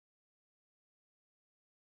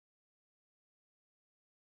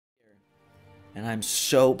and I'm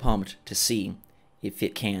so pumped to see if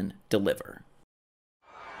it can deliver.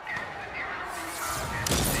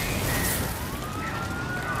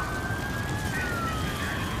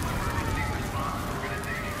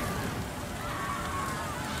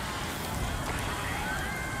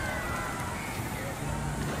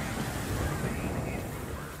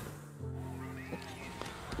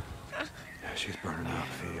 She's burning up.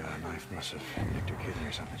 The knife must have nicked her kidney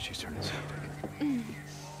or something. She's turning septic. How you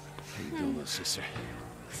doing, little sister?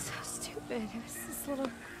 So stupid. It was this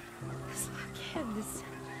little kid. This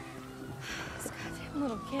goddamn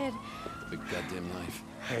little kid. Big goddamn knife.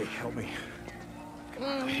 Hey, help me.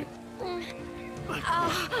 Shit.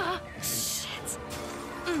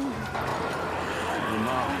 Hey,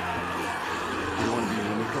 Mom. You want me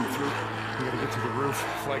when we come through? We gotta get to the roof.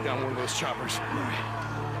 Flag down one of those choppers. All right.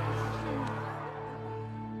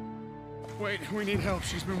 Wait, we need help.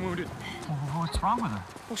 She's been wounded. What's wrong with her?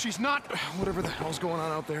 Well, she's not. Whatever the hell's going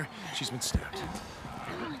on out there, she's been stabbed.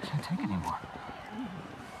 I can't take it anymore.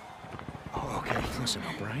 Oh, okay. Listen,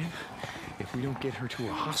 O'Brien. If we don't get her to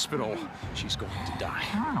a hospital, she's going to die.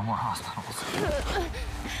 There are no more hospitals.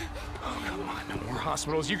 Oh, come on. No more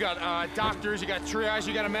hospitals. You got doctors, you got triage,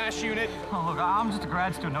 you got a MASH unit. Oh, look, I'm just a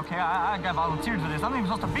grad student, okay? I got volunteered for this. I'm not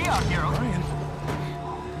even supposed to be out here, okay?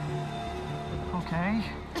 Okay.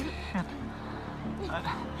 Shit.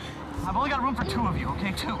 I've only got room for 2 of you,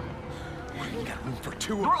 okay? 2. We got room for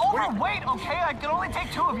 2 of You're us. overweight, okay? I can only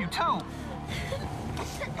take 2 of you, 2.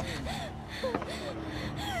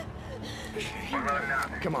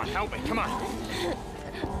 Come on, help me. Come on. All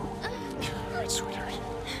right, sweetheart.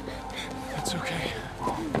 It's okay.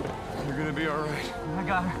 You're gonna be all right. I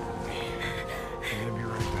got her. I'm gonna be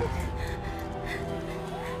right back.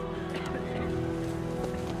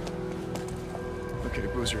 Okay,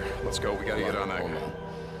 Boozer, let's go. We gotta get on that. Hold on.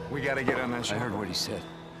 We gotta get on that I ship. heard what he said.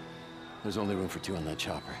 There's only room for 2 on that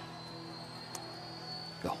chopper.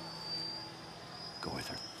 Go. Go with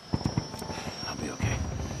her. I'll be okay.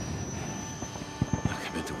 Look,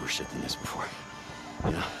 I've been through worse shit than this before.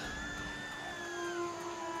 You know?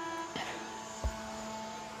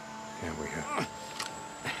 Yeah, we have.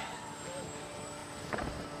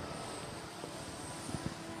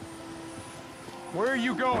 Where are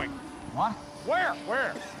you going? What?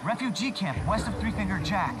 Where? Refugee camp west of Three Finger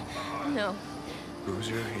Jack. No.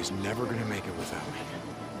 Boozer is never gonna make it without me.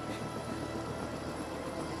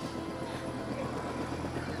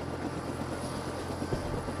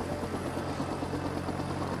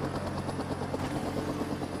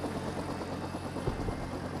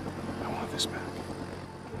 I want this back.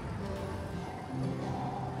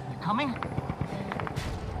 You coming?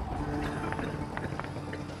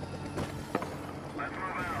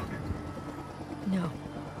 No.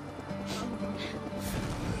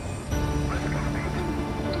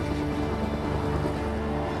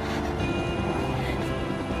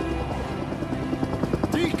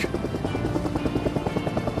 Deke!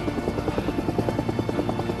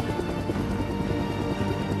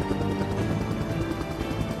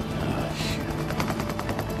 Oh, shit.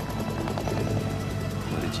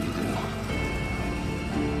 What did you do?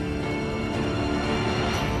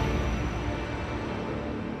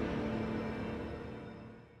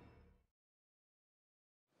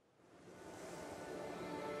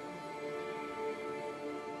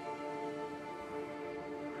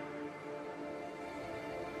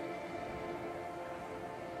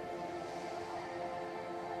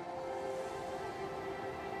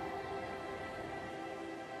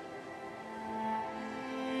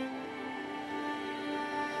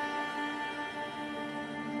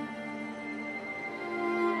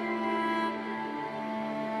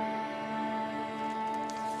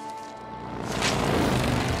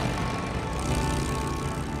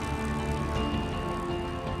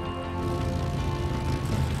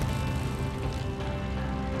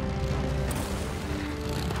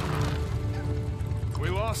 We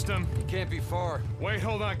lost him. He can't be far. Wait,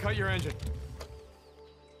 hold on. Cut your engine.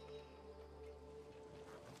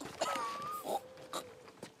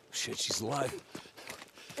 Shit, she's alive.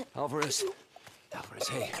 Alvarez. Alvarez,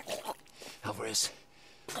 hey. Alvarez.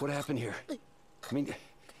 What happened here? I mean,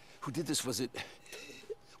 who did this? Was it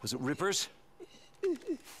Rippers?